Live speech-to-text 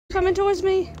Coming towards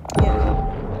me? Yeah.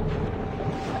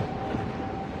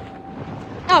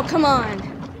 Oh, come on.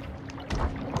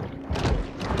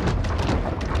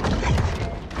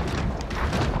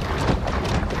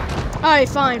 Alright,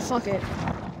 fine, fuck it.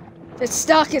 If it's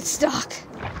stuck, it's stuck.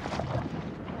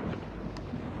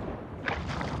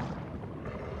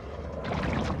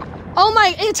 Oh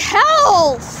my, it's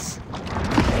health!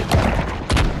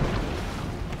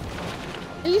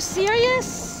 Are you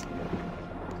serious?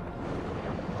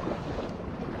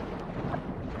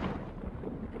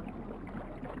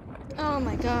 Oh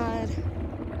my god.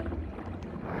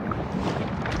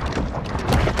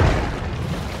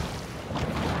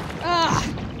 Ah!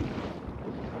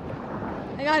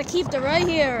 I gotta keep it right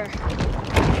here.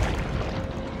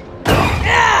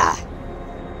 Ah!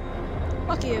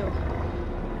 Fuck you.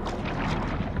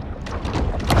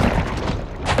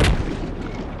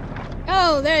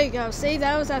 Oh, there you go. See,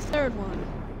 that was that third one.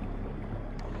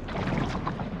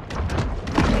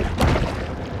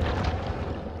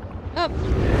 Oh,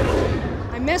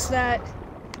 I missed that.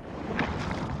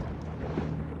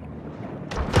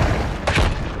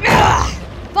 Ah!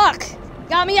 Fuck!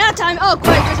 Got me that time. Oh,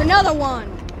 great, there's another one.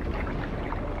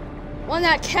 One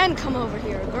that can come over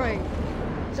here. Great.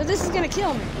 So this is gonna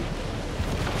kill me.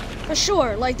 For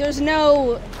sure. Like, there's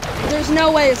no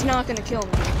way it's not gonna kill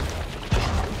me.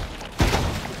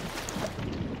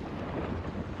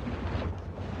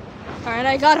 Alright,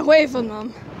 I got away from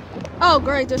them. Oh,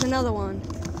 great, there's another one.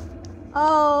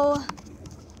 Oh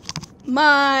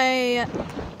my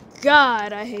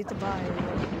god, I hate the bio.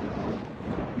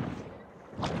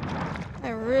 I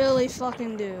really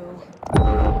fucking do.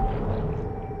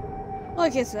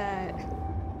 Look at that.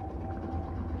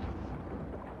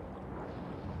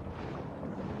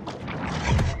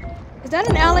 Is that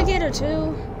an alligator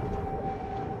too?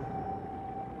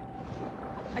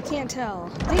 I can't tell.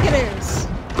 I think it is.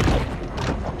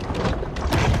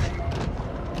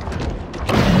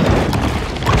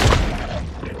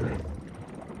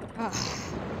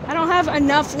 I don't have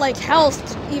enough, like, health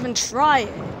to even try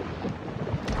it.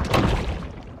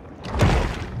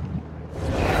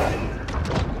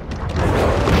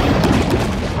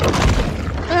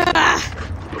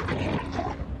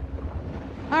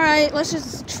 Alright, let's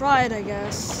just try it, I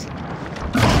guess.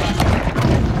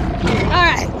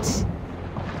 Alright.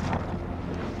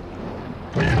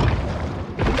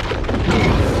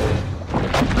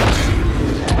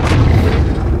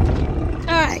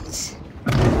 Alright.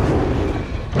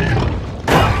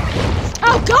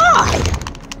 Oh, God!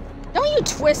 Don't you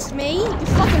twist me, you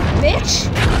fucking bitch!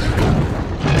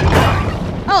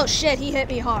 Oh, shit, he hit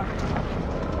me hard.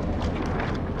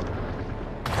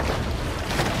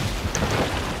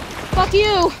 Fuck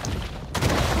you!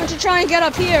 Why don't you try and get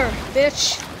up here,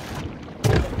 bitch?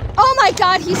 Oh my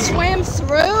god, he swam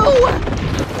through!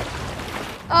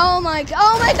 Oh my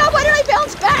god, why did I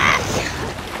bounce back?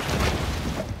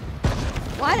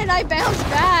 Why did I bounce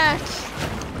back?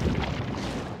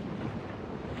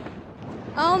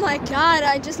 Oh my god,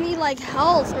 I just need like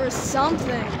health or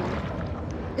something.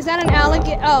 Is that an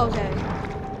alligator? Oh, okay.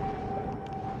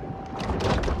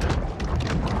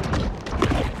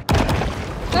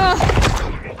 Ugh.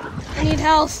 I need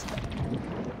health.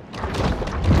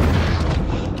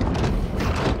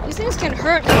 These things can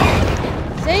hurt me.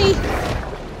 See?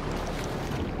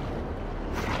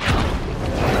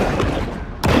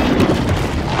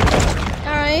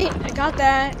 Alright, I got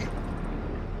that.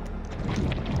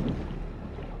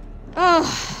 Oh,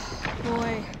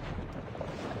 boy.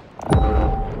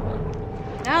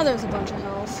 Now there's a bunch of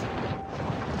health.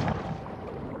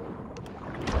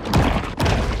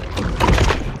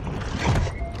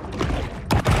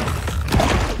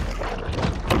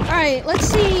 Alright, let's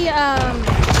see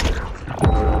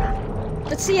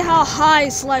how high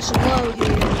 / low he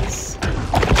is.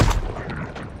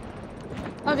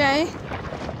 Okay.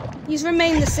 He's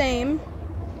remained the same.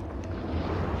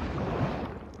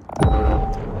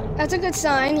 That's a good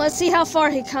sign. Let's see how far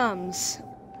he comes.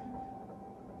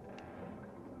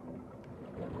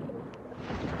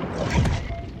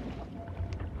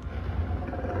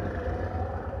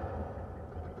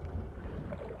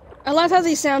 I love how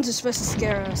these sounds are supposed to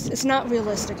scare us. It's not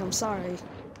realistic, I'm sorry.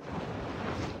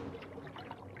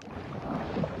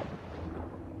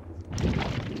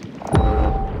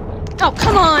 Oh,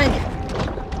 come on!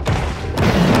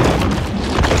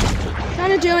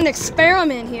 Trying to do an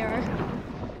experiment here.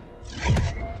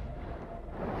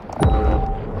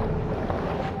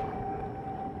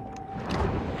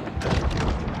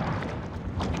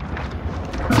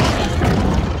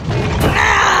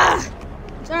 Ah!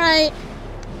 It's alright.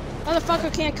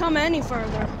 Motherfucker can't come any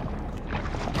further.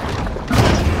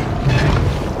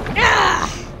 Ah!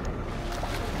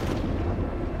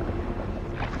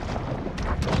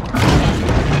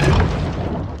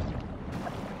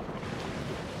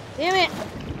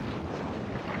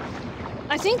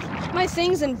 think my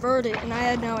thing's inverted and I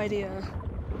had no idea.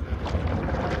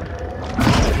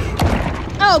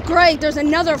 Oh great, there's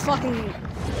another fucking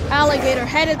alligator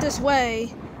headed this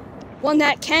way. One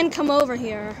that can come over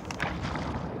here.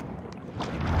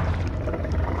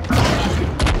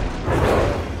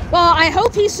 Well, I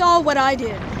hope he saw what I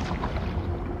did.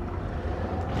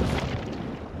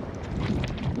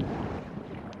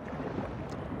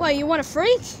 What, you want a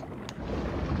freak?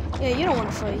 Yeah, you don't want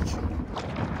a freak.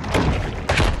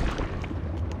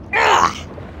 Ah!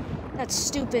 That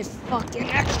stupid fucking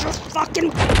extra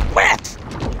fucking whip!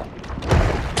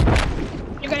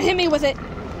 You're gonna hit me with it.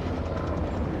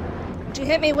 You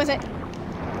hit me with it.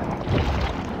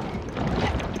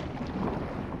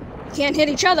 Can't hit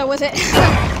each other with it.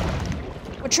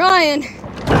 We're trying.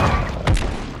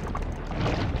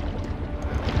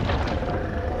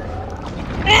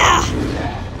 Ah!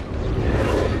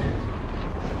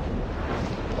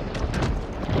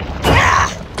 Ah!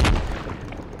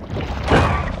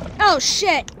 Oh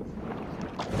shit.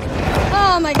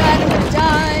 Oh my god, I'm gonna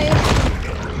die.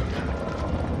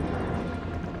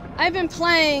 I've been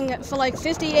playing for like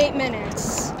 58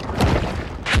 minutes.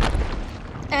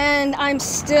 And I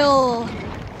still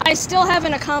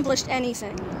haven't accomplished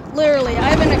anything. Literally, I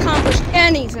haven't accomplished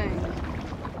anything.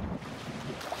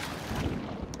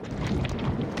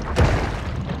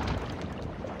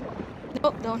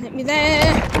 Nope, don't hit me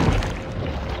there.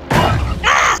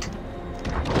 Ah!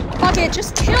 Fuck it,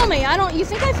 just kill me. You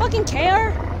think I fucking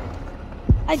care?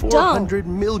 I don't. 400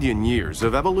 million years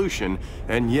of evolution,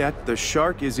 and yet the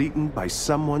shark is eaten by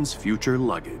someone's future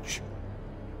luggage.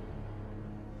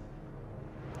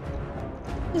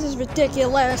 This is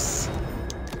ridiculous.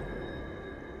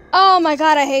 Oh my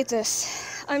god, I hate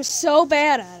this. I'm so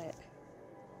bad at it.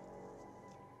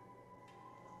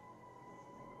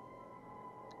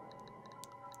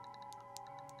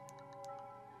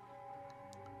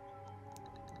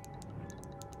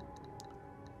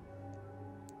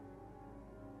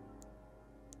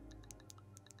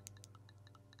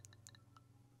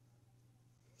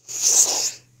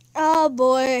 Oh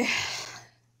boy.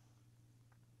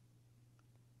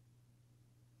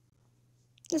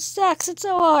 This sucks, it's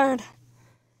so hard.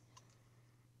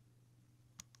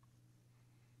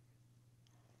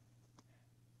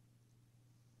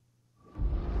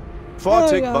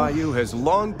 Fawtick Bayou has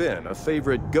long been a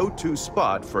favorite go-to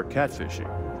spot for catfishing.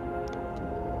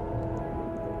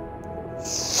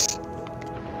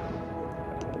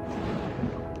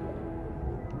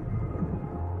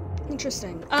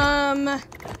 Interesting.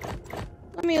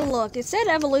 Let me look. It said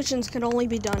evolutions can only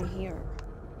be done here.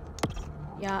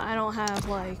 Yeah, I don't have,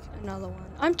 like, another one.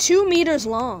 I'm 2 meters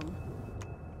long.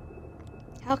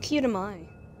 How cute am I?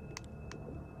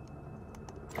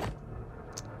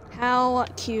 How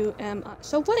cute am I?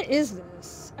 So what is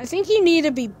this? I think you need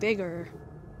to be bigger.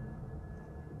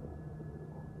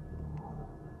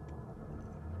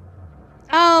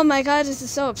 Oh my god, this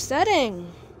is so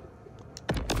upsetting.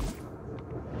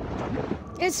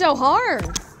 It's so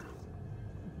hard.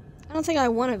 I don't think I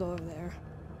want to go over there.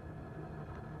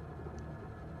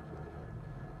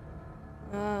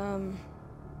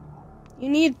 You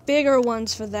need bigger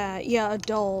ones for that. Yeah,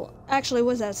 adult. Actually,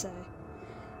 what does that say?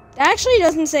 It actually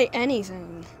doesn't say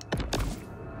anything.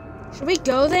 Should we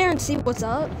go there and see what's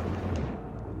up?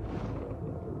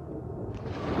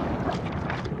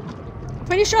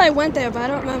 Pretty sure I went there, but I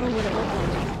don't remember what it looked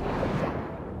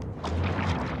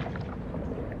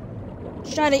like.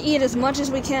 Just try to eat as much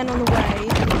as we can on the way.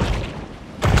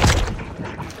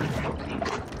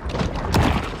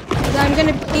 Because I'm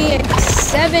gonna be a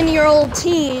 7-year-old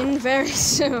teen very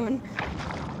soon.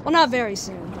 Well, not very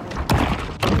soon, but...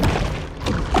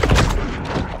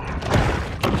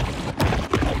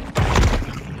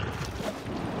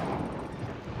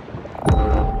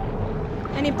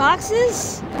 Any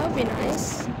boxes? That would be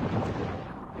nice.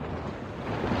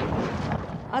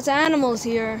 Lots of animals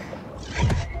here.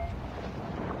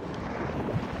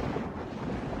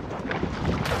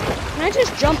 Can I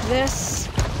just jump this?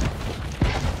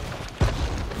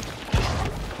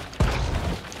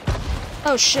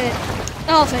 Oh shit.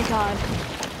 Oh, thank god.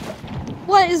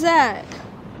 What is that?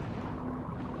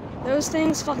 Those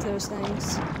things? Fuck those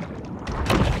things.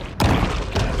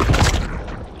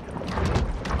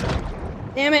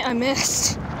 Damn it, I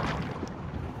missed.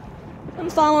 I'm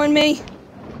following me.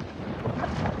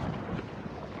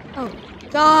 Oh,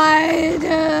 god.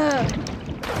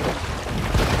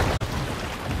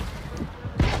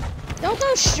 Don't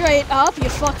go straight up, you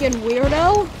fucking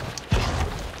weirdo.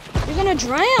 You're gonna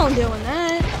drown doing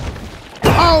that.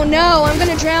 Oh no, I'm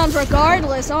gonna drown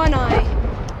regardless, aren't I?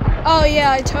 Oh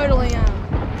yeah, I totally am.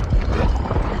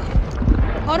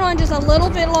 Hold on just a little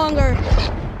bit longer.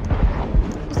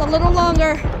 Just a little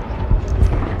longer.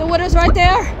 The water's right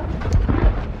there.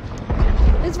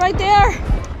 It's right there.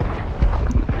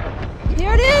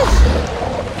 Here it is.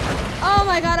 Oh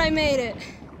my god, I made it.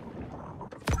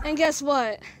 And guess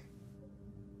what?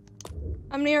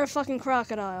 I'm near a fucking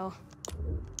crocodile.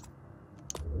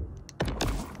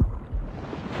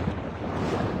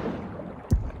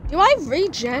 Do I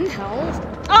regen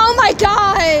health? Oh my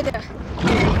god!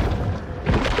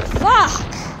 Fuck!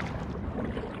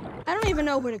 I don't even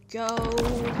know where to go.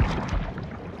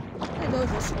 I go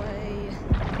this way.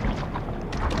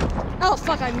 Oh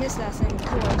fuck, I missed that thing, of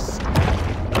course.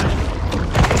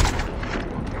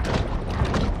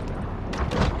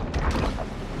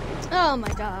 Oh my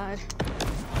god.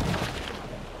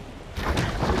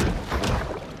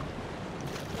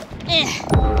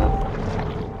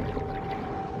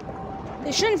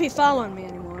 They shouldn't be following me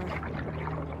anymore.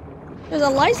 There's a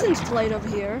license plate over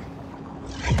here.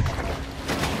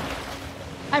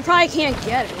 I probably can't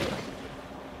get it.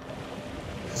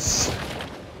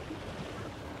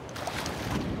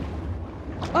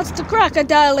 What's the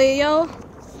crocodile, yo?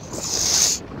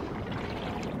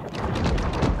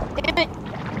 Damn it.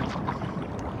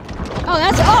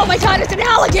 Oh, oh my god, it's an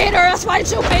alligator! That's why it's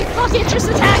so big. Fuck it, just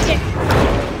attack it!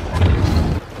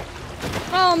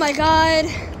 Oh my god.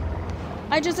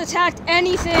 I just attacked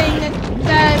anything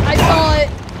that I thought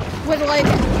would, like,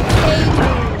 aid me.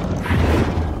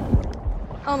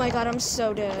 Oh my god, I'm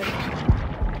so dead.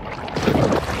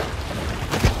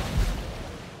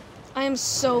 I am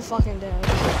so fucking dead.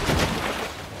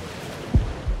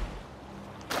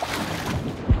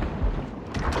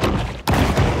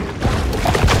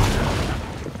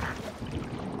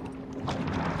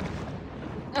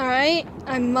 Alright,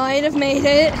 I might have made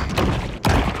it.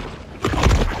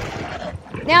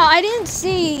 Now, I didn't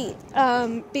see,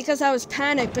 because I was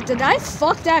panicked, but did I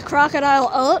fuck that crocodile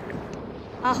up?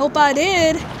 I hope I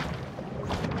did.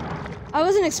 I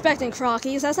wasn't expecting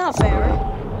crockies, that's not fair.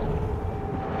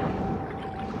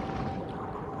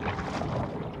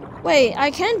 Wait,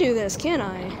 I can do this, can't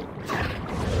I?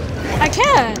 I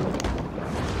can!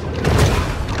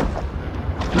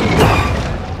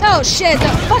 Oh shit, the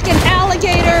fucking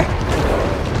alligator!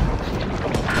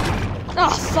 Oh,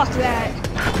 fuck that.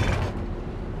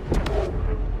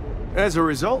 As a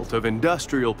result of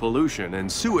industrial pollution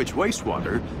and sewage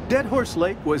wastewater, Dead Horse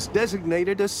Lake was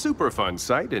designated a Superfund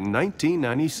site in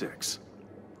 1996.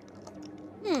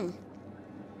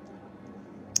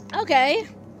 Okay.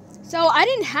 So I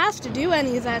didn't have to do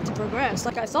any of that to progress,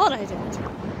 like I thought I did.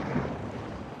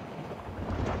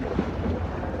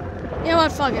 You know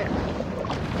what, fuck it.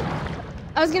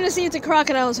 I was gonna see if the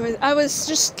crocodiles were... I was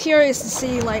just curious to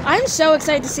see, like... I'm so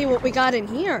excited to see what we got in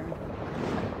here.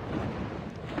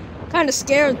 Kinda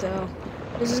scared, though.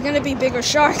 There's gonna be bigger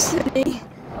sharks than me.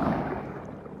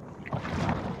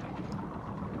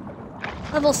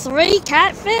 Level 3?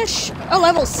 Catfish? Oh,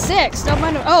 level 6. Don't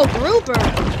mind... Oh, grouper.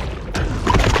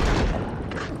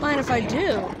 Don't mind if I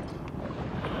do.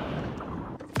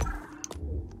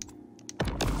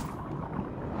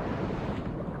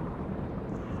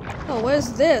 Oh,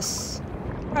 where's this?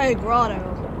 Probably a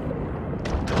grotto.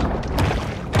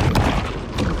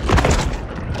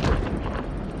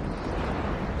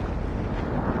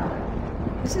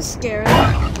 This is scary.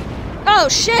 Oh,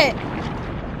 shit!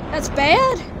 That's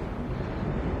bad?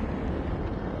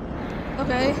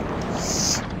 Okay.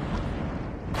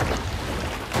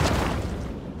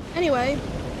 Anyway,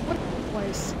 what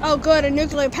place? Oh, good, a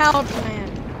nuclear power plant.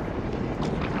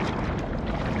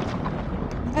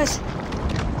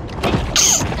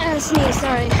 Sneeze,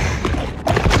 sorry.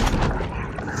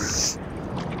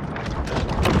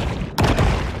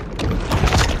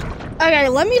 Okay,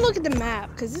 let me look at the map,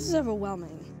 because this is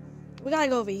overwhelming. We gotta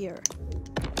go over here.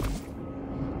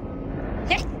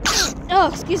 Oh,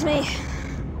 excuse me.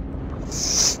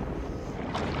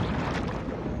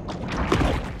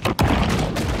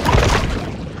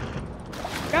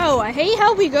 Oh, I hate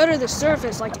how we go to the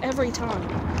surface, like, every time.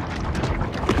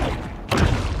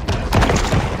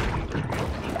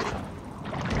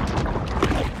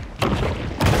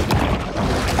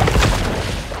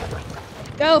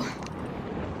 Go.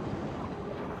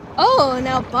 Oh, an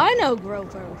albino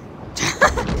groper.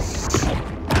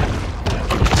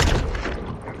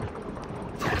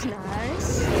 That's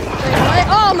nice. Wait, what?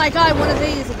 Oh my god, one of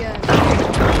these again.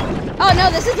 Oh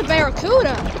no, this is a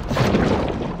barracuda.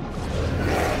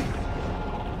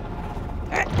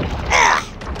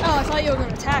 Oh, I thought you were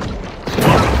gonna attack me.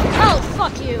 Oh,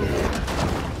 fuck you.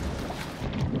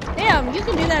 Damn, you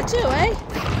can do that too, eh?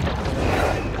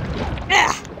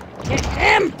 Get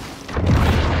him!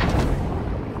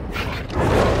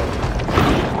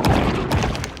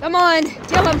 Come on,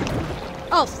 kill him!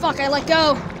 Oh, fuck, I let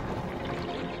go.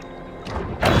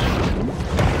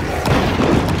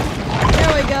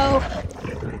 There we go.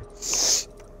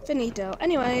 Finito.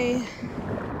 Anyway.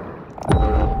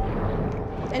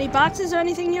 Any boxes or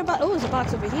anything nearby? Oh, there's a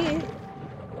box over here.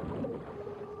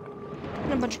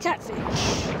 And a bunch of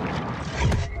catfish.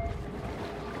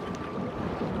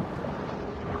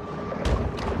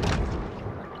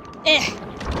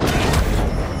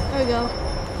 There we go.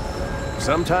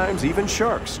 Sometimes even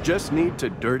sharks just need to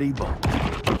dirty bulk.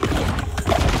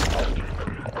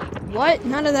 What?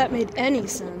 None of that made any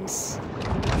sense.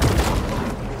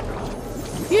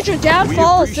 Future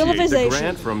downfall of civilization. The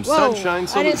grant from Whoa, Sunshine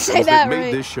I didn't Solutions say that made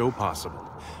right. this show possible.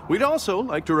 We'd also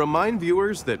like to remind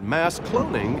viewers that mass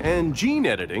cloning and gene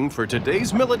editing for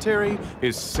today's military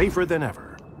is safer than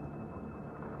ever.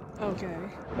 Okay.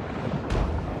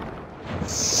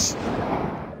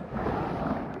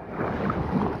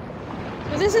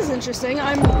 Well, this is interesting.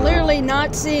 I'm literally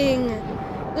not seeing...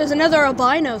 There's another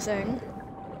albino thing.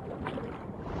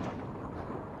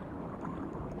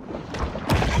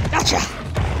 Gotcha!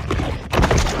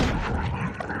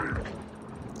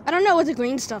 I don't know what the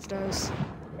green stuff does.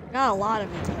 Got a lot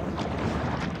of it, though.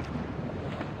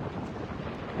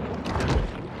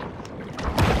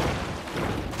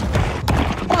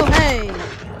 Oh, hey!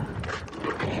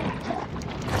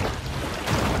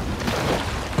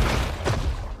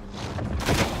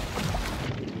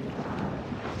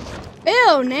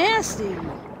 Ew, nasty!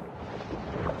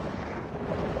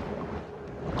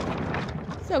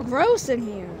 So gross in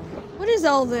here. What is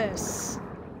all this?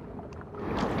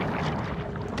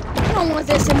 I don't want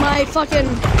this in my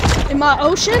in my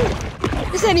ocean.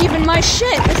 This ain't even my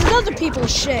shit. This is other people's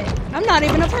shit. I'm not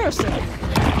even a person.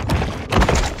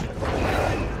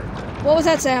 What was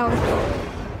that sound?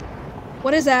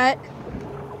 What is that?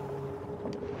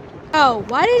 Oh,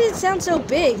 why did it sound so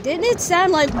big? Didn't it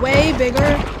sound like way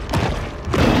bigger?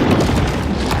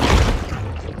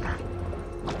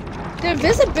 The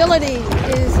visibility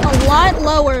is a lot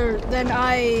lower than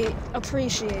I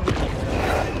appreciate.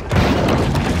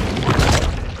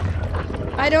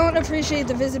 I don't appreciate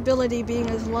the visibility being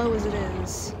as low as it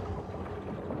is.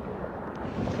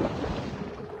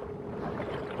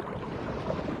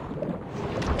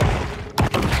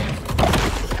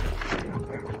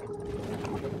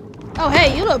 Oh,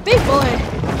 hey, you little big boy.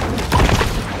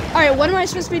 Alright, what am I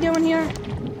supposed to be doing here?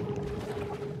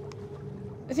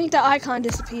 I think the icon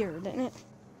disappeared, didn't it?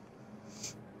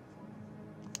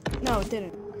 No, it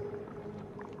didn't.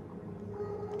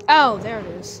 Oh, there it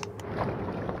is.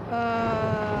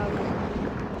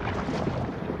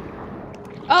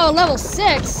 Oh, level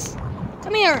 6!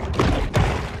 Come here!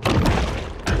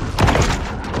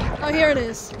 Oh, here it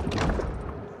is.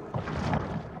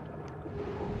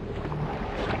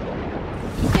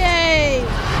 Yay!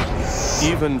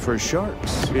 Even for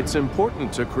sharks, it's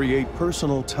important to create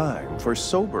personal time for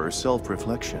sober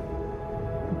self-reflection.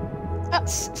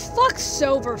 Fuck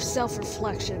sober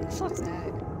self-reflection. Fuck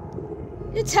that.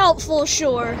 It's helpful,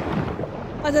 sure.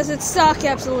 But does it suck?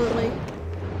 Absolutely.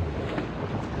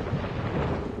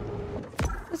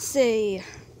 Let's see.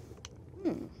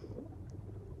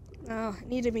 Oh, I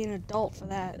need to be an adult for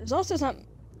that. There's also something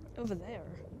over there.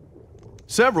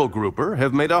 Several grouper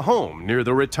have made a home near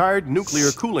the retired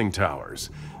nuclear cooling towers.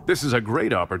 This is a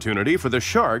great opportunity for the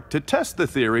shark to test the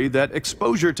theory that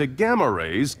exposure to gamma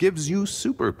rays gives you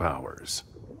superpowers.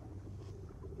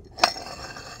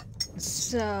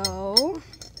 So...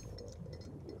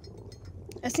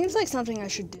 it seems like something I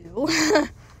should do.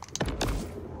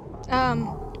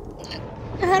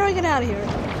 How do I get out of here?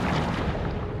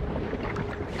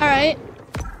 Alright.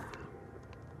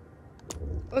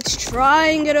 Let's try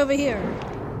and get over here.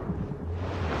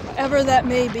 Whatever that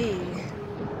may be.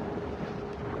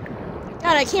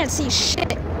 God, I can't see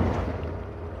shit.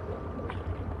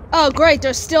 Oh, great,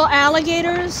 there's still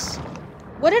alligators?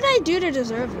 What did I do to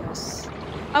deserve this?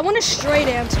 I want a straight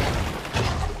answer.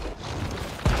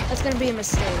 That's gonna be a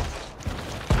mistake.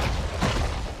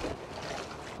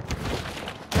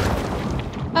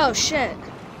 Oh, shit.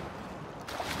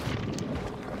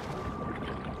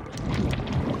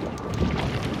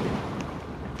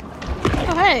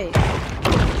 Oh, hey.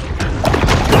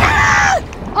 Ah!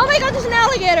 Oh my god, there's an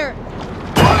alligator!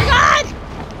 Oh my god!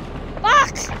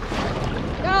 Fuck!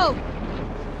 Go!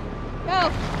 Go!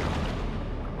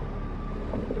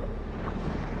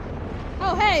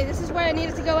 Oh, hey, this is where I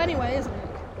needed to go anyway, isn't it?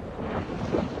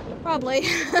 Probably.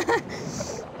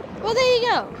 Well, there you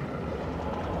go.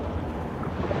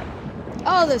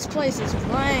 Oh, this place is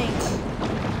rank.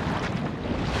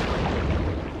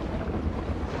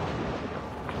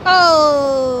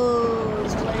 Oh,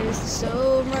 this place is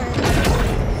so rank.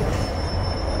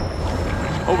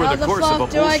 Over How the course of a fuck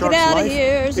do I bull get shark's out of life,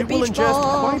 here? There's a it will beach ingest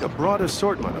ball. quite a broad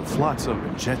assortment of flotsam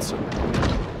and jetsam.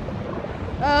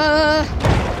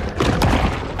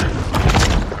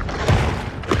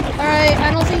 Alright,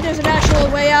 I don't think there's an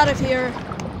actual way out of here.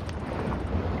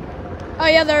 Oh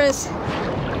yeah, there is.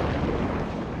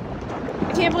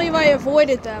 I can't believe I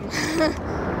avoided them.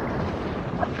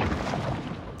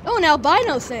 Oh, an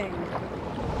albino thing.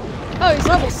 Oh, he's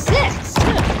level 6.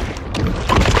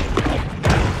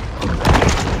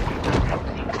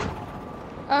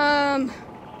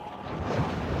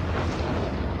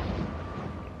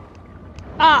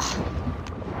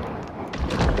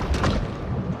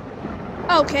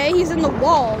 Okay, he's in the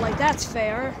wall. Like, that's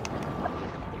fair.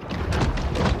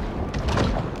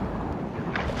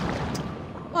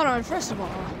 Hold on, first of all.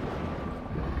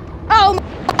 Oh my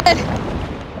god!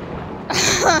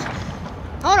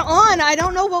 Hold on, I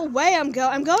don't know what way I'm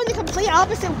going. I'm going the complete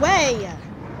opposite way.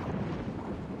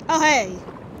 Oh, hey.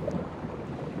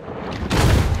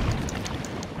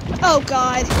 Oh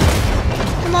god.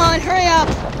 Come on, hurry up.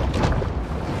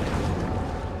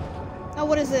 Oh,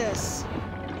 what is this?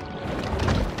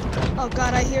 Oh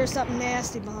god, I hear something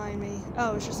nasty behind me.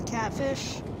 Oh, it's just a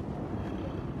catfish.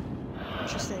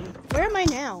 Interesting. Where am I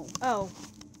now? Oh.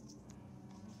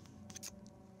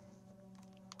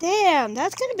 Damn,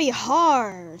 that's gonna be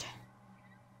hard.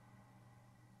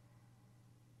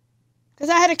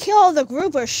 Because I had to kill all the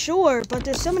grouper, sure, but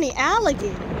there's so many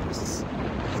alligators.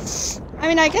 I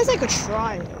mean, I guess I could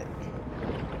try it.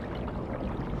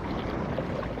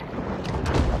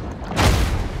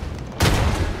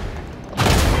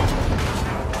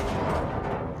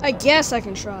 I guess I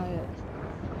can try it.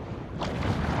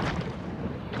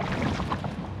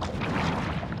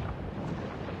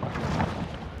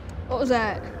 What was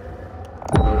that?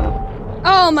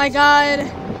 Oh my god.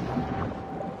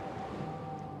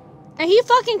 And he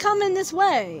fucking coming this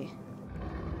way.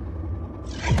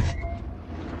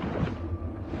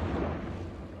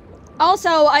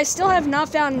 Also, I still have not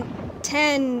found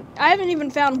 10. I haven't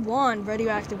even found one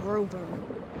radioactive grouper.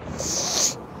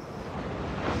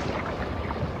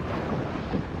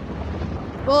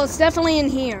 Well, it's definitely in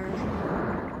here.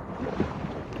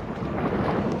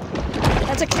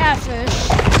 That's a catfish.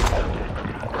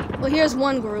 Well, here's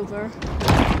one grouper.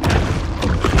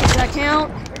 Does that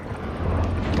count?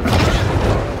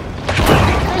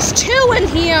 There's 2 in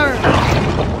here!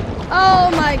 Oh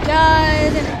my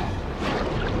god.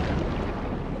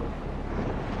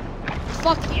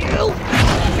 Fuck you!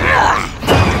 Ugh.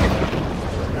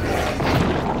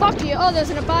 Fuck you! Oh, there's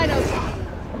an albino.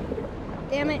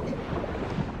 Damn it.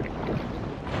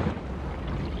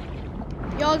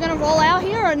 Y'all gonna roll out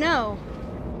here or no?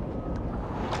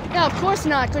 No, of course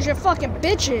not, because you're fucking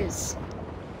bitches.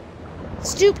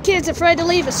 Stoop kid's afraid to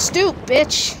leave a stoop,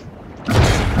 bitch.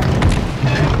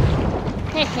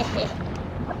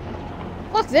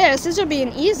 Fuck this. This would be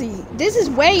an easy. This is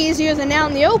way easier than out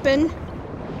in the open.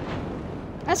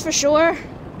 That's for sure.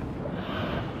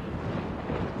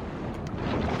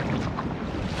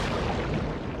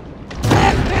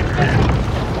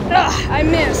 Ugh, I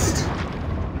missed.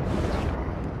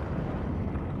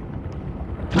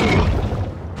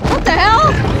 What the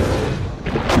hell?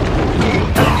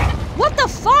 What the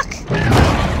fuck?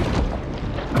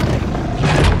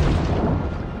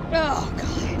 Oh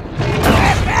god.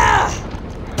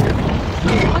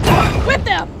 Okay, whip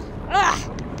them!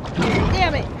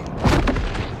 Damn it.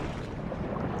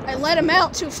 I let him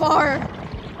out too far.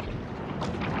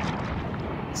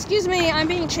 Excuse me, I'm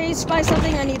being chased by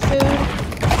something. I need food.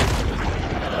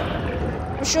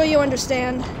 I'm sure you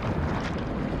understand.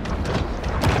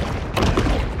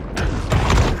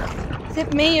 Is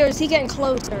it me or is he getting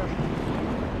closer?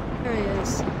 There he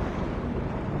is.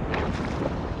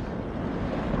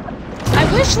 I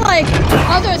wish, like,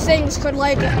 other things could,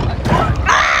 like...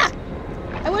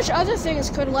 I wish other things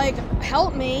could, like,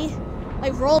 help me.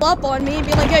 Like, roll up on me and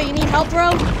be like, yo, you need help,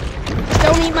 bro? Just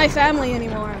don't eat my family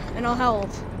anymore, and I'll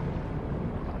help.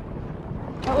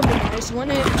 That would be nice,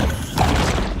 wouldn't it?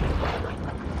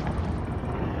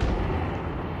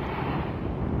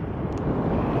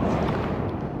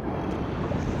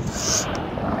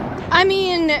 I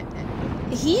mean,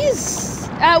 he's...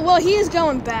 well, he is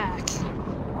going back.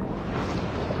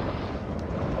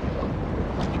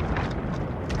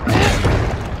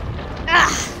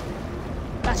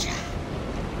 Gotcha.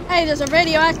 Hey, there's a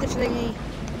radioactive thingy.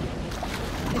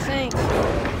 I think.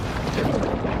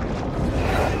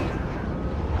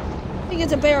 I think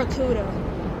it's a barracuda.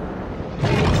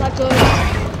 It's not good.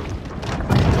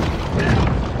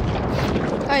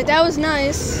 Alright, that was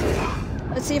nice.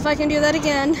 Let's see if I can do that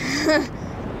again.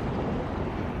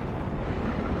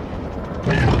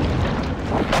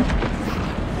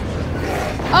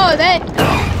 Oh,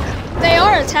 they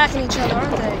are attacking each other,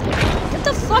 aren't they? Get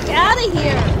the fuck out of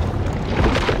here!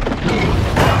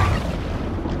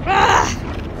 Ah!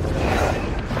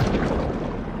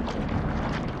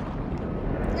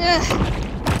 Ugh.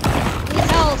 Need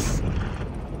health.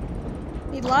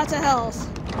 Need lots of health.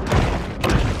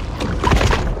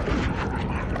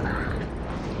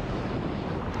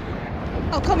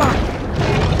 Oh, come on.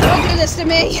 Don't do this to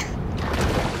me.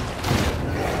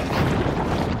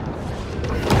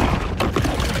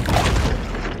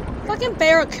 Fucking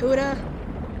barracuda.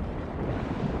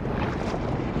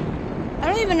 I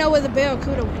don't even know where the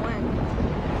barracuda went.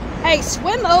 Hey,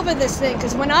 swim over this thing,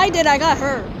 because when I did, I got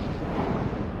hurt.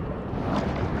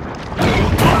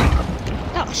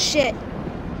 Oh, shit.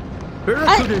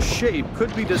 Barracuda's shape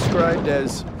could be described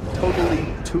as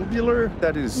totally tubular.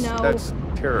 That's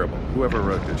terrible. Whoever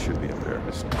wrote this should be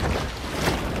embarrassed.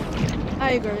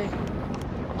 I agree.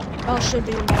 All should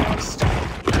be embarrassed.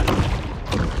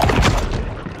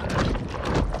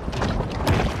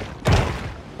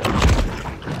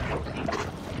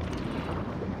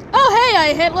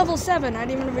 I hit level 7. I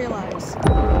didn't even realize.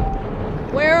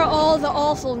 Where all the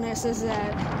awfulness is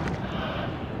at.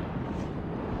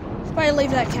 Should probably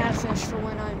leave that catfish for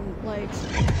when I'm, like,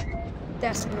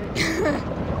 desperate.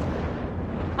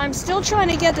 I'm still trying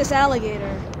to get this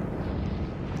alligator.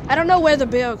 I don't know where the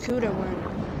barracuda went.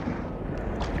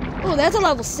 Oh, that's a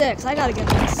level 6. I gotta get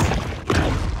this.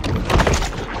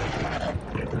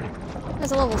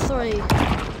 That's a level 3.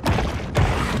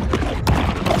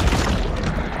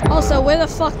 Also, where the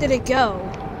fuck did it go?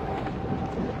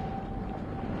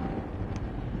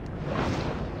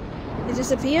 It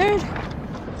disappeared?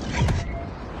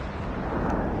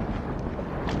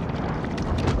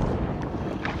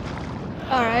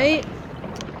 Alright.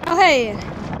 Oh, hey!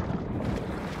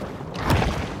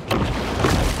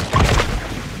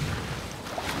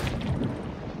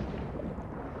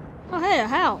 Oh, hey, a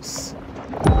house.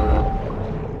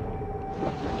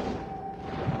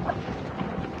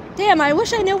 Damn, I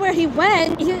wish I knew where he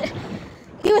went.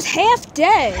 He was half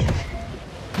dead.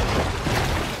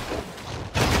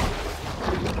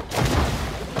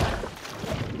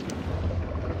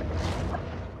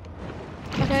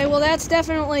 Okay, well that's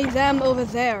definitely them over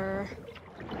there.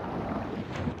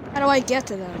 How do I get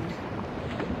to them?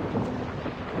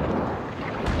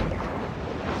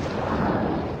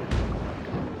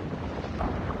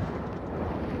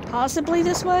 Possibly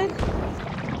this way?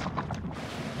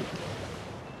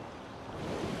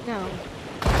 No.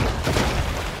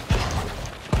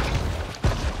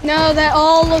 No, that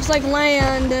all looks like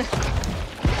land.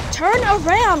 Turn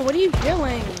around! What are you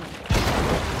doing?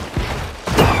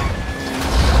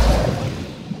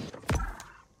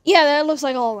 Yeah, that looks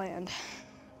like all land.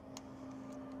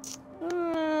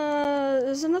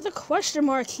 There's another question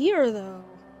mark here, though.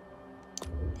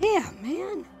 Damn,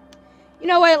 man. You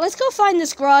know what? Let's go find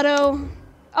this grotto.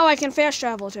 Oh, I can fast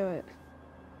travel to it.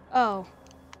 Oh.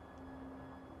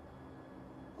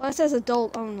 Well, it says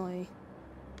adult only.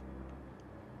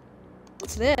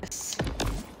 What's this?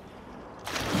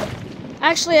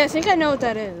 Actually, I think I know what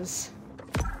that is.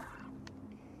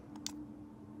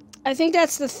 I think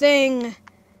that's the thing.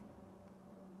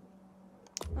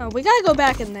 Oh, we gotta go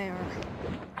back in there.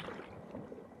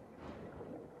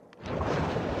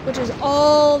 Which is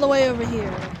all the way over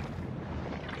here.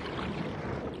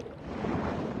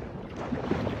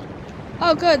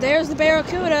 Oh, good. There's the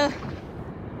barracuda.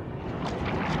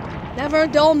 Never a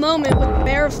dull moment with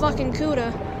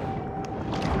Barra-fucking-cuda.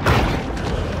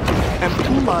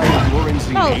 Amplify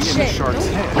Lorenzini in the shit. shark's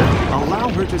head. Allow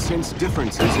her to sense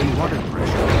differences in water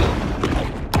pressure.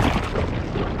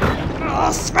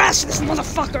 Oh, smash this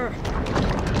motherfucker!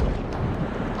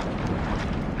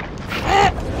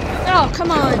 Oh,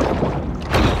 come on.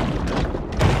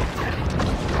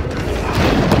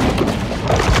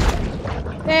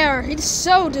 There, he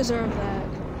so deserved that.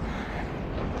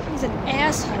 He's an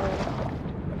asshole.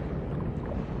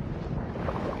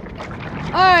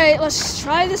 Alright, let's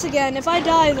try this again. If I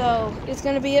die, though, it's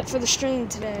gonna be it for the stream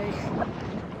today.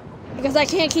 Because I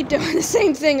can't keep doing the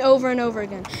same thing over and over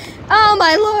again. Oh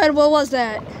my lord, what was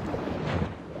that?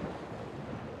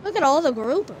 Look at all the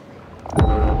grouper.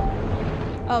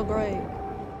 Oh, great.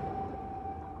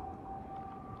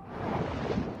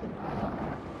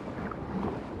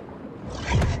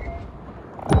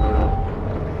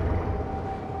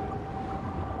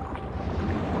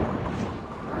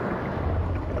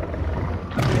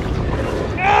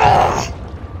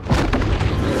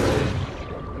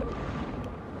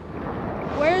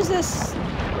 Where's this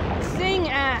thing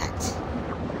at?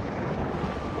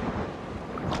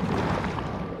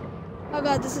 Oh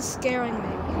god, this is scaring me.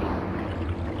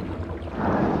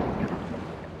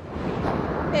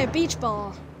 Hey, a beach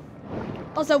ball.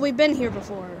 Also, we've been here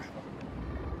before.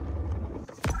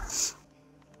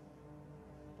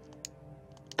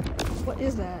 What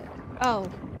is that? Oh.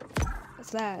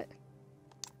 What's that?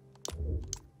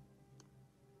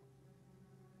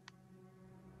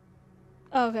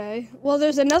 Okay. Well,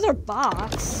 there's another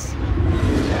box.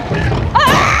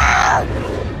 Ah!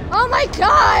 Oh my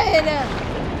god!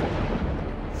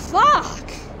 Fuck!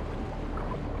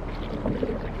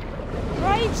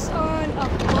 Gripes on a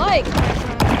bike, my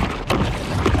friend.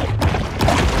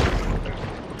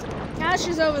 Cash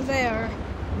is over there.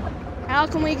 How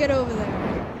can we get over there?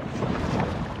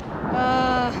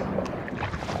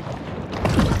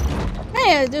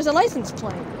 Hey, there's a license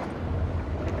plate.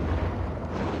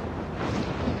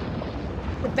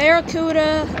 The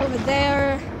Barracuda over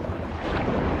there.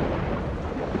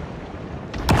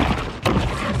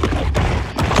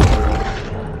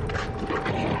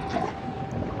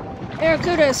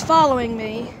 Barracuda is following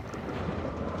me.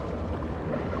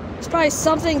 There's probably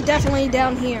something definitely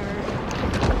down here.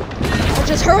 I'll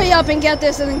just hurry up and get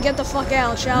this and then get the fuck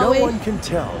out, shall we? No one can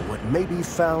tell what may be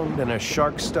found in a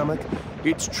shark's stomach.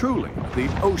 It's truly the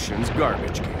ocean's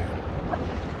garbage can.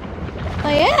 Oh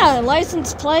yeah,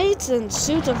 license plates and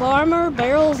suits of armor,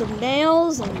 barrels of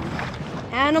nails, and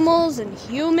animals and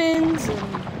humans and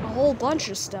a whole bunch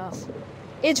of stuff.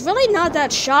 It's really not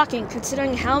that shocking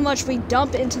considering how much we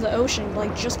dump into the ocean,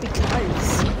 like, just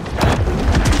because.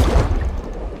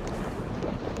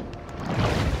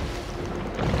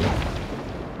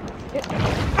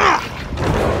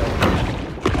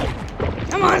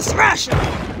 Come on, thrash him!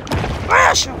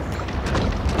 Thrash him!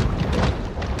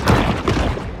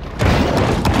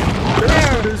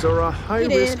 Barracudas are a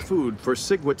high-risk food for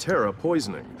ciguatera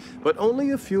poisoning, but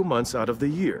only a few months out of the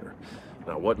year.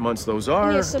 Now, what months those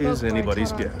are is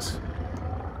anybody's guess.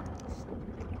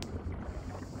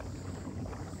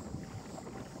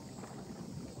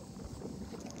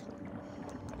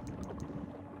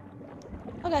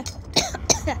 Okay.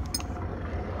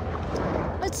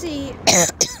 Let's see.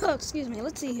 Oh, excuse me.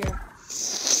 Let's see here.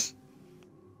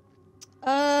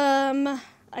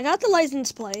 I got the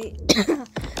license plate.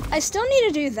 I still need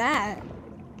to do that.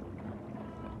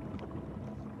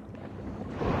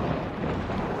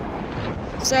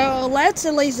 So let's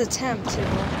at least attempt to.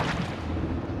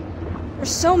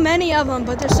 There's so many of them,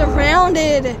 but they're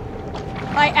surrounded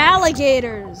by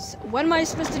alligators. What am I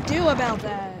supposed to do about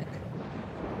that?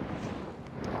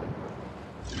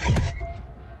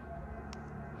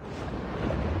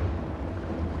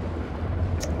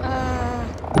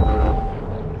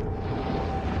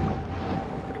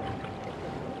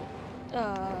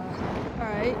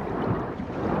 Alright.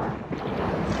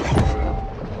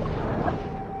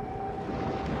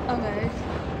 Okay.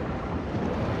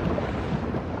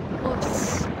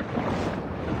 Oops.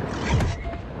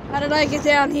 How did I get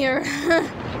down here?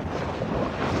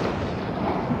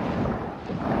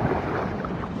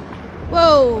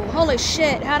 Whoa, holy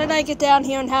shit. How did I get down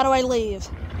here and how do I leave?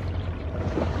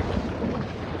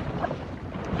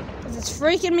 'Cause it's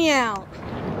freaking me out.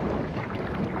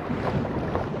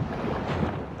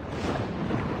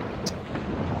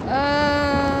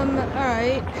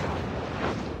 Alright.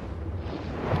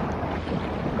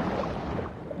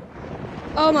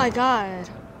 Oh my god.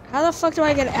 How the fuck do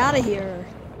I get out of here?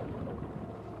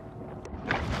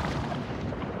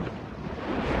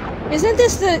 Isn't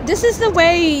this this is the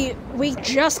way we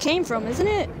just came from, isn't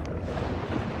it?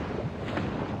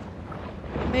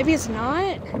 Maybe it's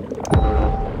not?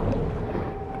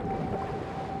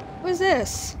 What is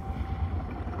this?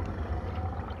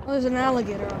 Oh, there's an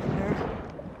alligator over there.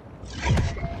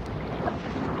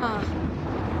 Huh.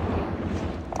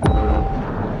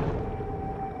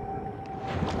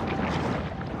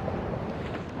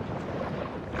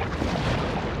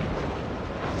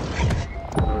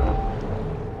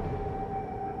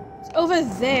 It's over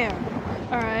there.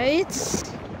 Alright.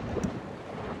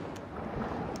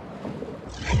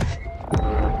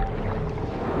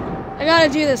 I gotta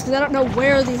do this because I don't know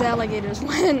where these alligators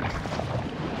went.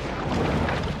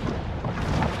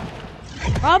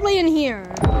 Probably in here.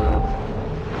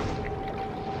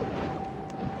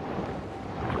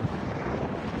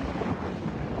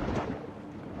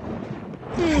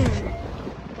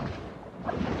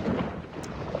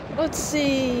 Let's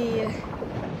see.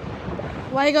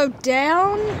 Do I go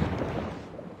down?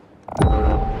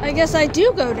 I guess I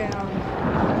do go down.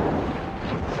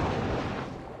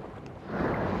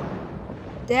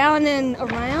 Down and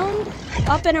around?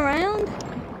 Up and around?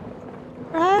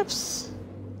 Perhaps?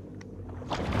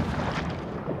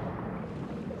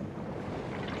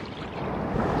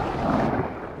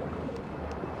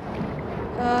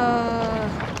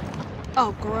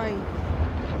 Oh, great.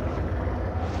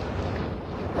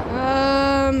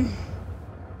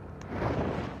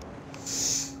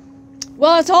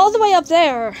 Well, it's all the way up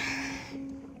there.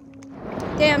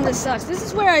 Damn, this sucks. This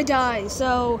is where I die,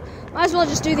 so might as well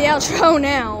just do the outro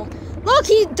now. Look,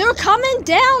 they're coming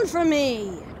down for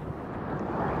me.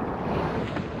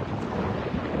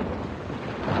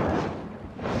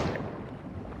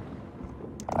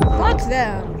 Fuck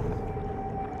them.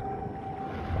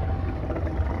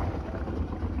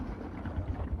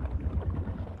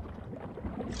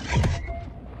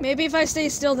 Maybe if I stay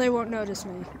still, they won't notice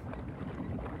me.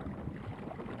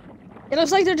 It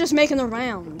looks like they're just making the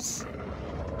rounds.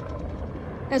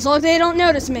 As long as they don't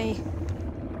notice me,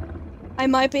 I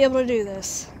might be able to do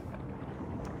this.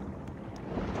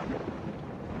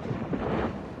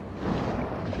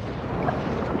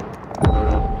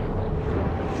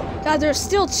 God, there's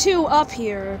still 2 up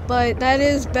here, but that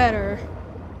is better.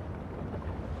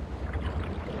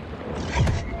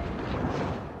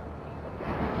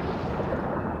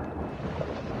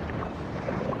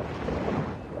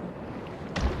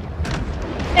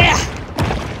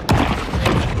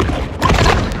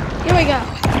 Here we go.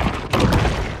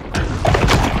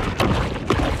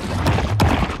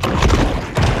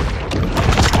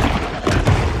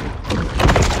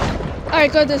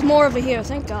 Alright, good, there's more over here,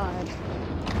 thank God.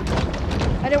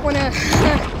 I didn't want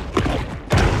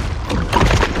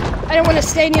to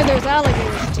stay near those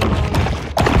alligators too long.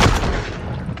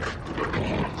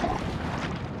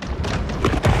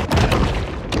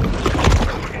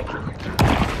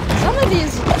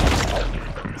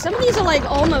 Some of these are like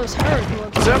almost hurt.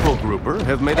 Several grouper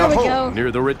have made a home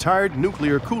near the retired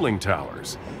nuclear cooling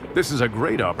towers. This is a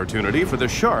great opportunity for the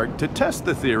shark to test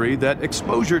the theory that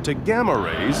exposure to gamma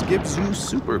rays gives you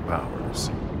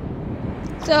superpowers.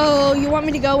 So, you want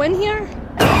me to go in here?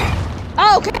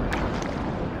 Oh, okay.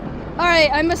 Alright,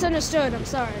 I misunderstood. I'm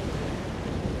sorry.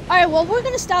 Alright, well, we're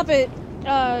gonna stop it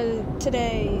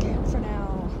today for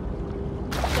now.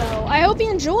 So, I hope you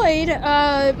enjoyed.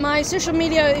 My social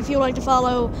media, if you'd like to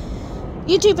follow,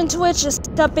 YouTube and Twitch is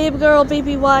teacupbabygirl,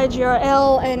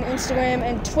 BBYGRL, and Instagram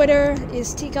and Twitter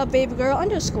is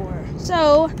teacupbabygirl_.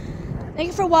 So, thank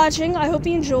you for watching. I hope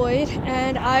you enjoyed,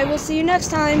 and I will see you next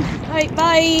time. Alright,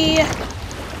 bye!